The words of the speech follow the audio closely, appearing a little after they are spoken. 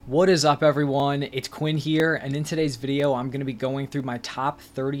What is up, everyone? It's Quinn here, and in today's video I'm going to be going through my top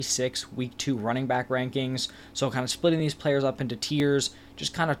 36 week 2 running back rankings. So kind of splitting these players up into tiers,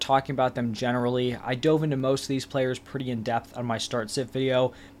 just kind of talking about them generally. I dove into most of these players pretty in depth on my start sit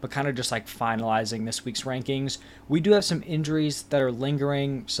video, but kind of just like finalizing this week's rankings. We do have some injuries that are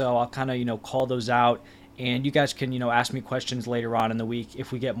lingering, so I'll kind of call those out. And you guys can, ask me questions later on in the week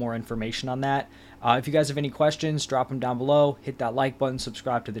if we get more information on that. If you guys have any questions, drop them down below. Hit that like button,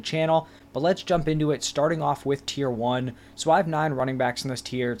 subscribe to the channel. But let's jump into it, starting off with Tier 1. So I have 9 running backs in this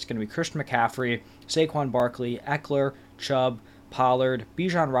tier. It's going to be Christian McCaffrey, Saquon Barkley, Eckler, Chubb, Pollard,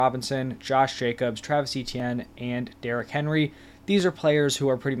 Bijan Robinson, Josh Jacobs, Travis Etienne, and Derrick Henry. These are players who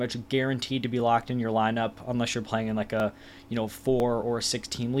are pretty much guaranteed to be locked in your lineup unless you're playing in like a 4 or a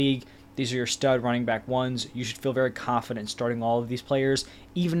 6-team league. These are your stud running back ones. You should feel very confident starting all of these players.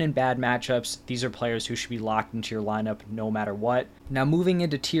 Even in bad matchups, these are players who should be locked into your lineup no matter what. Now moving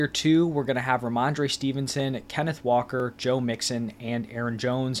into Tier 2, we're going to have Ramondre Stevenson, Kenneth Walker, Joe Mixon, and Aaron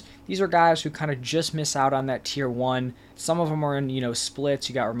Jones. These are guys who kind of just miss out on that Tier 1. Some of them are in, splits.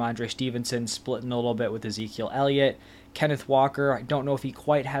 You got Ramondre Stevenson splitting a little bit with Ezekiel Elliott. Kenneth Walker, I don't know if he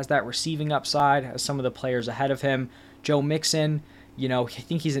quite has that receiving upside as some of the players ahead of him. Joe Mixon, I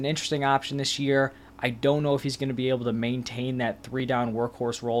think he's an interesting option this year. I don't know if he's going to be able to maintain that 3-down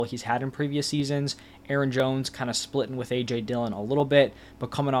workhorse role he's had in previous seasons. Aaron Jones kind of splitting with A.J. Dillon a little bit,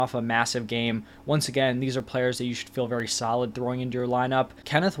 but coming off a massive game. Once again, these are players that you should feel very solid throwing into your lineup.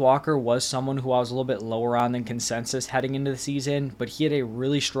 Kenneth Walker was someone who I was a little bit lower on than consensus heading into the season, but he had a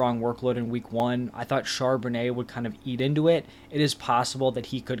really strong workload in week 1. I thought Charbonnet would kind of eat into it. It is possible that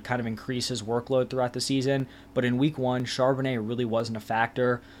he could kind of increase his workload throughout the season, but in week 1, Charbonnet really wasn't a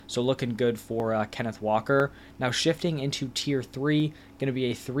factor, so looking good for Kenneth Walker. Now shifting into Tier 3, going to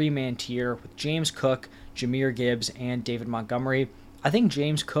be a 3-man tier with James Cook, Jahmyr Gibbs, and David Montgomery. I think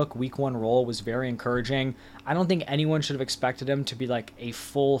James Cook week 1 role was very encouraging. I don't think anyone should have expected him to be like a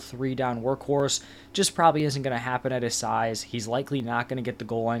full 3-down workhorse. Just probably isn't going to happen at his size. He's likely not going to get the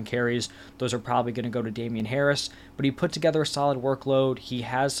goal line carries. Those are probably going to go to Damian Harris, but he put together a solid workload. He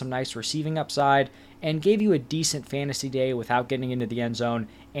has some nice receiving upside and gave you a decent fantasy day without getting into the end zone,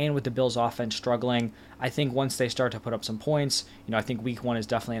 and with the Bills offense struggling. I think once they start to put up some points, I think week 1 is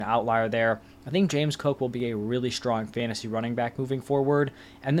definitely an outlier there. I think James Cook will be a really strong fantasy running back moving forward.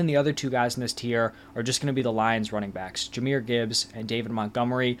 And then the other 2 guys in this tier are just going to be the Lions running backs, Jahmyr Gibbs and David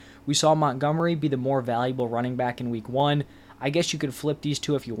Montgomery. We saw Montgomery be the more valuable running back in week 1. I guess you could flip these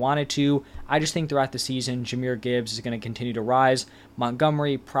 2 if you wanted to. I just think throughout the season, Jahmyr Gibbs is going to continue to rise.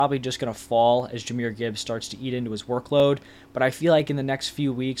 Montgomery probably just going to fall as Jahmyr Gibbs starts to eat into his workload. But I feel like in the next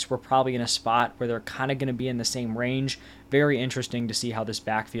few weeks, we're probably in a spot where they're kind of going to be in the same range. Very interesting to see how this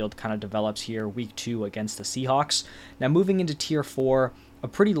backfield kind of develops here week 2 against the Seahawks. Now moving into Tier 4, a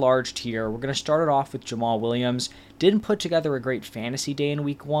pretty large tier. We're going to start it off with Jamal Williams. Didn't put together a great fantasy day in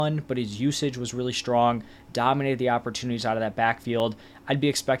week 1, but his usage was really strong, dominated the opportunities out of that backfield. I'd be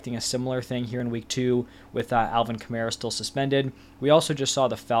expecting a similar thing here in week 2 with Alvin Kamara still suspended. We also just saw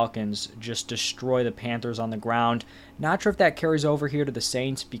the Falcons just destroy the Panthers on the ground. Not sure if that carries over here to the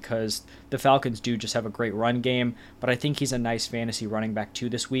Saints because the Falcons do just have a great run game, but I think he's a nice fantasy running back too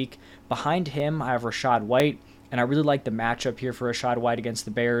this week. Behind him, I have Rachaad White. And I really like the matchup here for Rachaad White against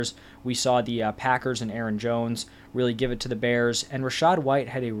the Bears. We saw the Packers and Aaron Jones really give it to the Bears. And Rachaad White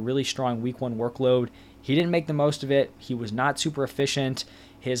had a really strong week 1 workload. He didn't make the most of it. He was not super efficient.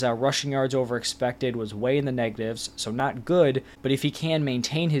 His rushing yards over expected was way in the negatives, so not good. But if he can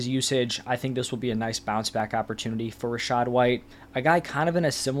maintain his usage, I think this will be a nice bounce back opportunity for Rachaad White. A guy kind of in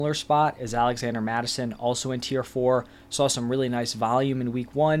a similar spot is Alexander Mattison, also in Tier 4. Saw some really nice volume in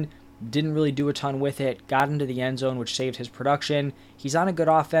week 1. Didn't really do a ton with it, got into the end zone, which saved his production. He's on a good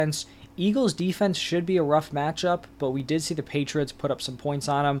offense. Eagles defense should be a rough matchup, but we did see the Patriots put up some points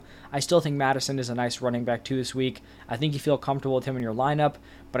on him. I still think Madison is a nice running back too this week. I think you feel comfortable with him in your lineup,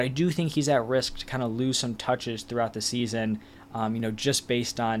 but I do think he's at risk to kind of lose some touches throughout the season. Just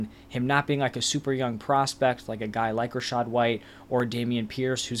based on him not being like a super young prospect, like a guy like Rachaad White or Dameon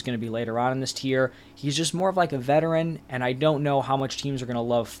Pierce, who's going to be later on in this tier. He's just more of like a veteran, and I don't know how much teams are going to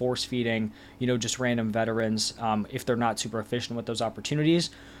love force-feeding, just random veterans if they're not super efficient with those opportunities.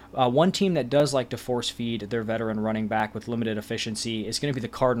 One team that does like to force-feed their veteran running back with limited efficiency is going to be the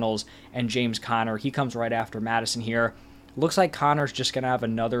Cardinals and James Conner. He comes right after Madison here. Looks like Connor's just going to have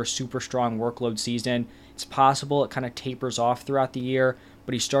another super strong workload season. It's possible it kind of tapers off throughout the year,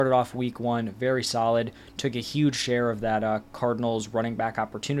 but he started off week 1 very solid, took a huge share of that Cardinals running back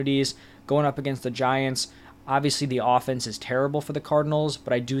opportunities. Going up against the Giants, Obviously, the offense is terrible for the Cardinals,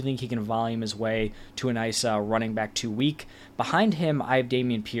 but I do think he can volume his way to a nice running back 2 week. Behind him, I have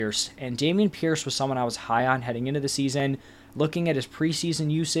Dameon Pierce, and Dameon Pierce was someone I was high on heading into the season. Looking at his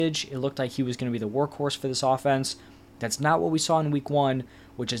preseason usage, it looked like he was going to be the workhorse for this offense. That's not what we saw in week 1,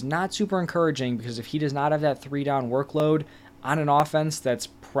 which is not super encouraging because if he does not have that 3-down workload on an offense that's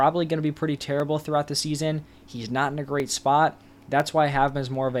probably going to be pretty terrible throughout the season, he's not in a great spot. That's why I have him as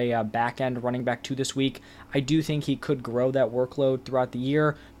more of a back-end running back 2 this week. I do think he could grow that workload throughout the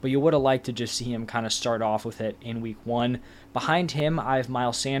year, but you would have liked to just see him kind of start off with it in week 1. Behind him, I have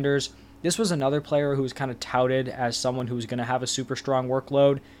Miles Sanders. This was another player who was kind of touted as someone who was going to have a super strong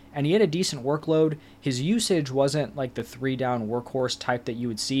workload, and he had a decent workload. His usage wasn't like the 3-down workhorse type that you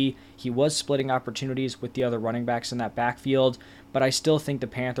would see. He was splitting opportunities with the other running backs in that backfield, but I still think the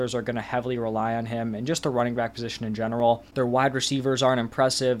Panthers are going to heavily rely on him and just the running back position in general. Their wide receivers aren't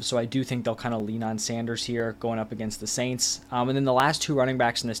impressive, so I do think they'll kind of lean on Sanders here going up against the Saints. And then the last 2 running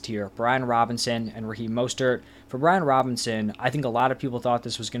backs in this tier, Brian Robinson and Raheem Mostert. For Brian Robinson, I think a lot of people thought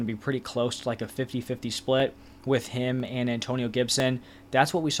this was going to be pretty close to like a 50-50 split with him and Antonio Gibson.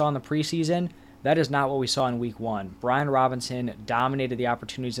 That's what we saw in the preseason. That is not what we saw in week 1. Brian Robinson dominated the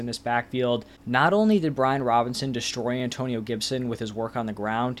opportunities in this backfield. Not only did Brian Robinson destroy Antonio Gibson with his work on the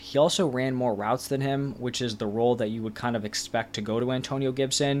ground, he also ran more routes than him, which is the role that you would kind of expect to go to Antonio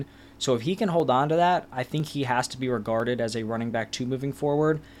Gibson. So if he can hold on to that, I think he has to be regarded as a running back 2 moving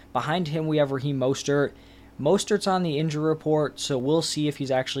forward. Behind him, we have Raheem Mostert. Mostert's on the injury report, so we'll see if he's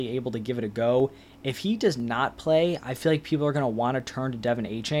actually able to give it a go. If he does not play, I feel like people are going to want to turn to Devin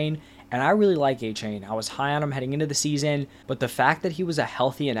Achane, and I really like Achane. I was high on him heading into the season, but the fact that he was a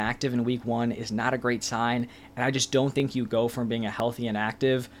healthy and active in week 1 is not a great sign, and I just don't think you go from being a healthy and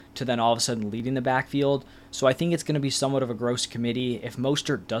active to then all of a sudden leading the backfield. So I think it's going to be somewhat of a gross committee. If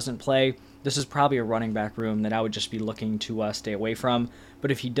Mostert doesn't play, this is probably a running back room that I would just be looking to stay away from.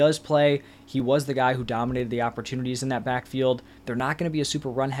 But if he does play, he was the guy who dominated the opportunities in that backfield. They're not going to be a super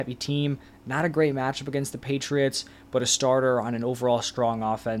run-heavy team. Not a great matchup against the Patriots, but a starter on an overall strong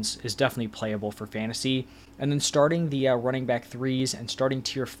offense is definitely playable for fantasy. And then starting the running back 3s and starting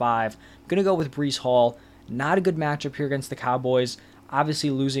tier 5, I'm going to go with Breece Hall. Not a good matchup here against the Cowboys. Obviously,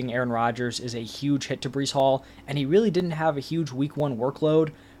 losing Aaron Rodgers is a huge hit to Breece Hall, and he really didn't have a huge week 1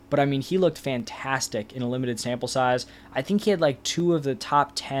 workload. But I mean, he looked fantastic in a limited sample size. I think he had like 2 of the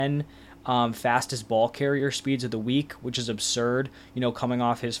top 10 fastest ball carrier speeds of the week, which is absurd, coming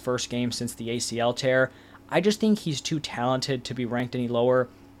off his first game since the ACL tear. I just think he's too talented to be ranked any lower.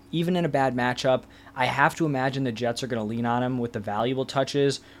 Even in a bad matchup, I have to imagine the Jets are going to lean on him with the valuable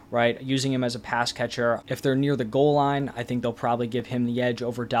touches, right? Using him as a pass catcher. If they're near the goal line, I think they'll probably give him the edge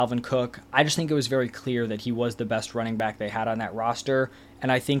over Dalvin Cook. I just think it was very clear that he was the best running back they had on that roster. And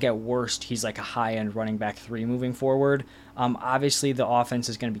I think at worst, he's like a high-end running back 3 moving forward. Obviously, the offense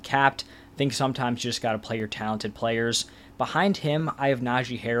is going to be capped. I think sometimes you just got to play your talented players. Behind him, I have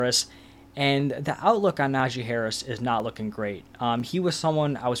Najee Harris. And the outlook on Najee Harris is not looking great. He was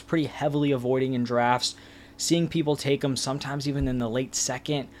someone I was pretty heavily avoiding in drafts. Seeing people take him, sometimes even in the late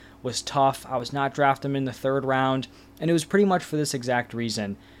 2nd, was tough. I was not drafting him in the 3rd round, and it was pretty much for this exact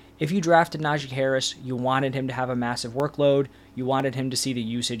reason. If you drafted Najee Harris, you wanted him to have a massive workload. You wanted him to see the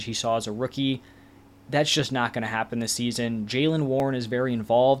usage he saw as a rookie. That's just not going to happen this season. Jaylen Warren is very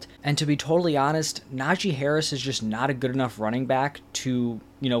involved, and to be totally honest, Najee Harris is just not a good enough running back to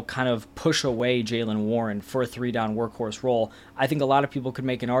kind of push away Jaylen Warren for a 3-down workhorse role. I think a lot of people could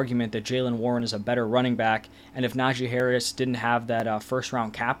make an argument that Jaylen Warren is a better running back, and if Najee Harris didn't have that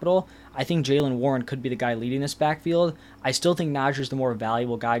first-round capital, I think Jaylen Warren could be the guy leading this backfield. I still think Najee's the more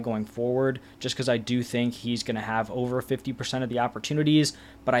valuable guy going forward, just because I do think he's going to have over 50% of the opportunities,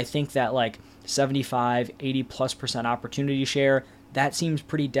 but I think that like 75, 80+% opportunity share, that seems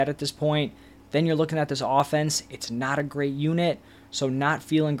pretty dead at this point. Then you're looking at this offense. It's not a great unit. So not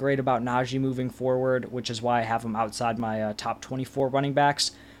feeling great about Najee moving forward, which is why I have him outside my top 24 running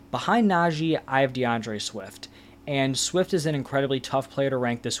backs. Behind Najee, I have DeAndre Swift. And Swift is an incredibly tough player to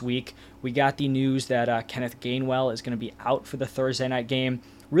rank this week. We got the news that Kenneth Gainwell is going to be out for the Thursday night game.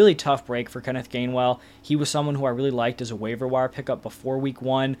 Really tough break for Kenneth Gainwell. He was someone who I really liked as a waiver wire pickup before week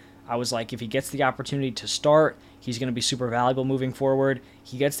 1. I was like, if he gets the opportunity to start, he's going to be super valuable moving forward.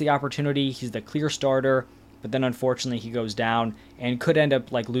 He gets the opportunity. He's the clear starter. But then unfortunately he goes down and could end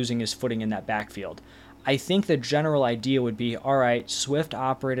up like losing his footing in that backfield. I think the general idea would be, all right, Swift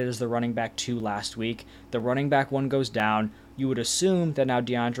operated as the running back 2 last week. The running back 1 goes down. You would assume that now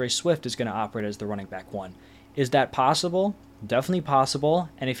DeAndre Swift is going to operate as the running back 1. Is that possible? Definitely possible.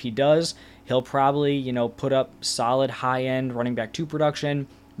 And if he does, he'll probably, put up solid high-end running back 2 production,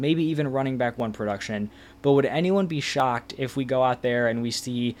 maybe even running back 1 production. But would anyone be shocked if we go out there and we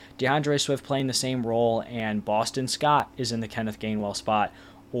see DeAndre Swift playing the same role and Boston Scott is in the Kenneth Gainwell spot,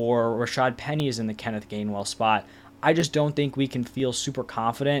 or Rashad Penny is in the Kenneth Gainwell spot? I just don't think we can feel super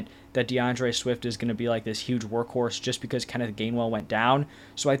confident that DeAndre Swift is going to be like this huge workhorse just because Kenneth Gainwell went down.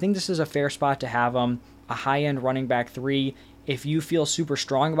 So I think this is a fair spot to have him, a high-end running back 3. If you feel super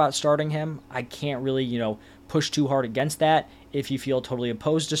strong about starting him, I can't really, push too hard against that. If you feel totally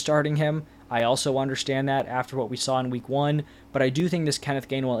opposed to starting him, I also understand that after what we saw in week 1. But I do think this Kenneth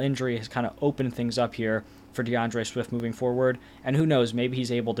Gainwell injury has kind of opened things up here for DeAndre Swift moving forward. And who knows, maybe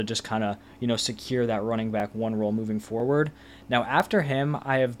he's able to just kind of, secure that running back 1 role moving forward. Now, after him,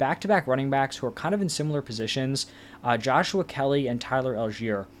 I have back-to-back running backs who are kind of in similar positions, Joshua Kelly and Tyler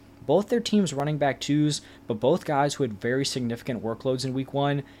Algier. Both their teams running back 2s, but both guys who had very significant workloads in week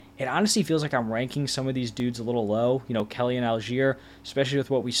 1. It honestly feels like I'm ranking some of these dudes a little low, Kelly and Algier, especially with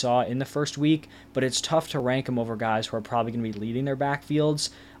what we saw in the first week, but it's tough to rank them over guys who are probably going to be leading their backfields.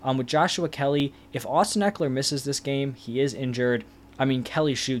 With Joshua Kelly, if Austin Eckler misses this game, he is injured. I mean,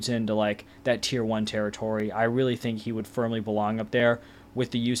 Kelly shoots into like that tier 1 territory. I really think he would firmly belong up there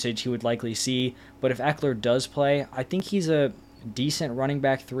with the usage he would likely see. But if Eckler does play, I think he's a decent running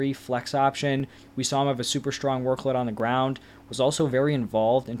back 3 flex option. We saw him have a super strong workload on the ground, was also very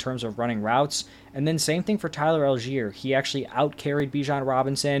involved in terms of running routes. And then same thing for Tyler Algier. He actually out-carried Bijan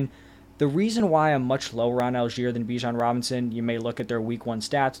Robinson. The reason why I'm much lower on Algier than Bijan Robinson, you may look at their week 1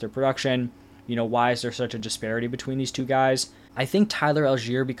 stats, their production. Why is there such a disparity between these two guys? I think Tyler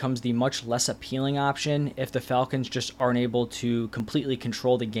Algier becomes the much less appealing option if the Falcons just aren't able to completely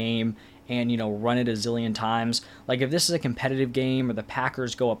control the game and, run it a zillion times. Like if this is a competitive game or the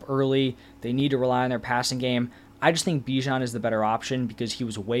Packers go up early, they need to rely on their passing game. I just think Bijan is the better option because he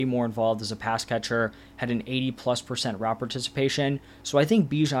was way more involved as a pass catcher, had an 80+% route participation. So I think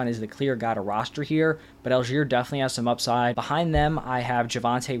Bijan is the clear guy to roster here, but Algier definitely has some upside. Behind them, I have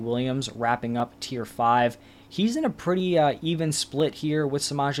Javonte Williams wrapping up tier 5. He's in a pretty even split here with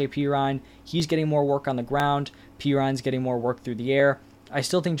Samaje Perine. He's getting more work on the ground. Perine's getting more work through the air. I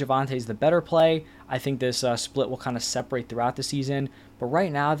still think Javonte is the better play. I think this split will kind of separate throughout the season, but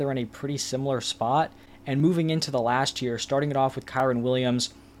right now they're in a pretty similar spot. And moving into the last year, starting it off with Kyren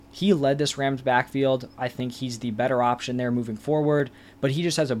Williams, he led this Rams backfield. I think he's the better option there moving forward, but he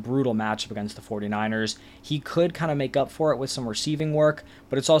just has a brutal matchup against the 49ers. He could kind of make up for it with some receiving work,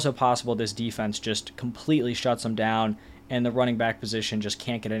 but it's also possible this defense just completely shuts him down and the running back position just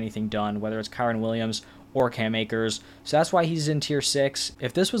can't get anything done, whether it's Kyren Williams or Cam Akers. So that's why he's in tier 6.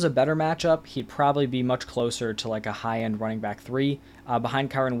 If this was a better matchup, he'd probably be much closer to like a high-end running back 3. Behind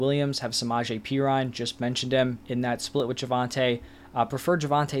Kyren Williams, have Samaje Perine, just mentioned him in that split with Javonte. Prefer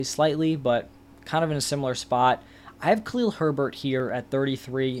Javonte slightly, but kind of in a similar spot. I have Khalil Herbert here at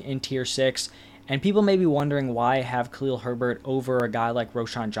 33 in tier 6, and people may be wondering why I have Khalil Herbert over a guy like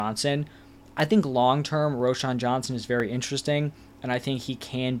Roschon Johnson. I think long-term, Roschon Johnson is very interesting, and I think he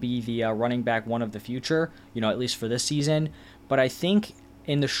can be the running back 1 of the future, at least for this season. But I think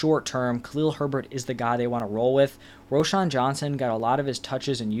in the short term, Khalil Herbert is the guy they want to roll with. Roschon Johnson got a lot of his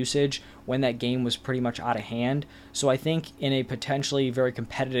touches and usage when that game was pretty much out of hand. So I think in a potentially very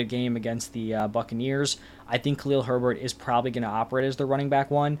competitive game against the Buccaneers, I think Khalil Herbert is probably going to operate as the running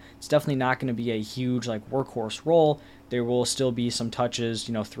back 1. It's definitely not going to be a huge workhorse role. There will still be some touches,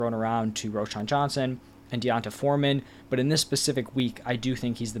 thrown around to Roschon Johnson and Deonta Foreman, but in this specific week, I do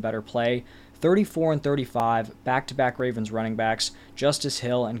think he's the better play. 34 and 35, back-to-back Ravens running backs, Justice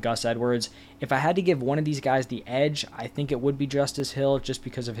Hill and Gus Edwards. If I had to give one of these guys the edge, I think it would be Justice Hill just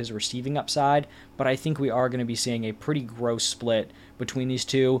because of his receiving upside, but I think we are going to be seeing a pretty gross split between these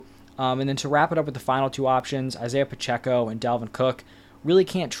two. And then to wrap it up with the final 2 options, Isaiah Pacheco and Dalvin Cook. Really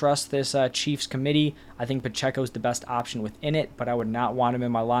can't trust this Chiefs committee. I think Pacheco's the best option within it, but I would not want him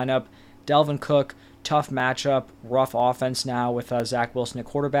in my lineup. Dalvin Cook, tough matchup, rough offense now with Zach Wilson at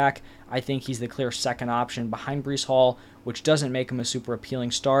quarterback. I think he's the clear second option behind Breece Hall, which doesn't make him a super appealing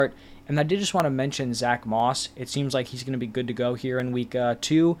start. And I did just want to mention Zach Moss. It seems like he's going to be good to go here in week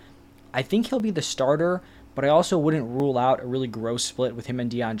 2. I think he'll be the starter, but I also wouldn't rule out a really gross split with him and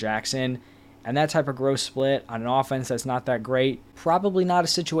Deion Jackson. And that type of gross split on an offense that's not that great, probably not a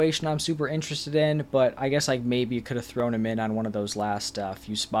situation I'm super interested in, but I guess maybe you could have thrown him in on one of those last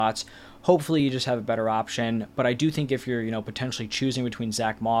few spots. Hopefully you just have a better option, but I do think if you're potentially choosing between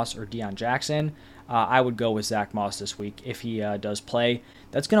Zach Moss or Deion Jackson, I would go with Zach Moss this week if he does play.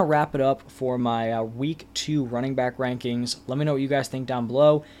 That's going to wrap it up for my week 2 running back rankings. Let me know what you guys think down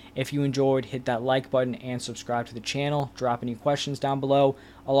below. If you enjoyed, hit that like button and subscribe to the channel. Drop any questions down below.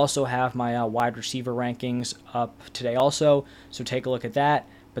 I'll also have my wide receiver rankings up today also, so take a look at that.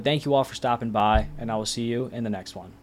 But thank you all for stopping by, and I will see you in the next one.